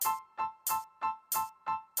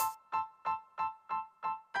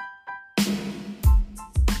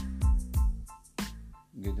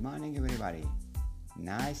morning, everybody.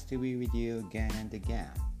 Nice to be with you again and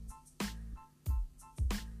again.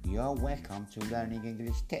 You're welcome to Learning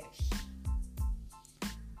English Tips.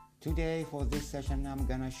 Today, for this session, I'm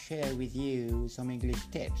gonna share with you some English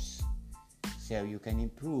tips so you can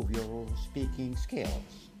improve your speaking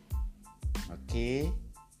skills. Okay?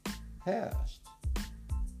 First,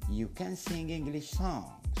 you can sing English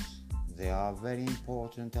songs. They are very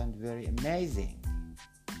important and very amazing.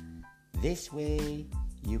 This way,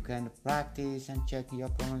 you can practice and check your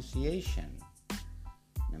pronunciation.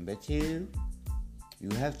 Number 2, you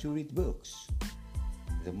have to read books.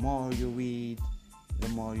 The more you read, the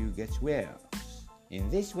more you get words. In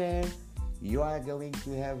this way, you are going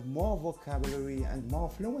to have more vocabulary and more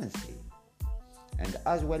fluency. And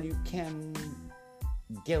as well, you can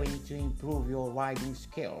going to improve your writing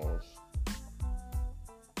skills.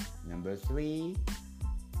 Number 3,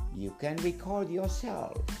 you can record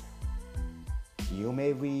yourself. You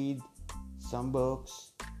may read some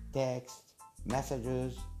books, text,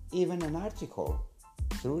 messages, even an article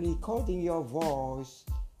through recording your voice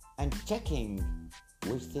and checking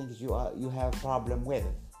which things you have problem with.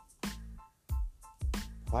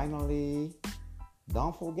 Finally,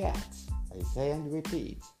 don't forget, I say and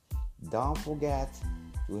repeat, don't forget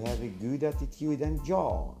to have a good attitude and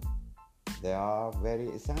joy. They are very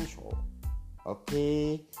essential.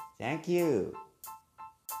 Okay, thank you.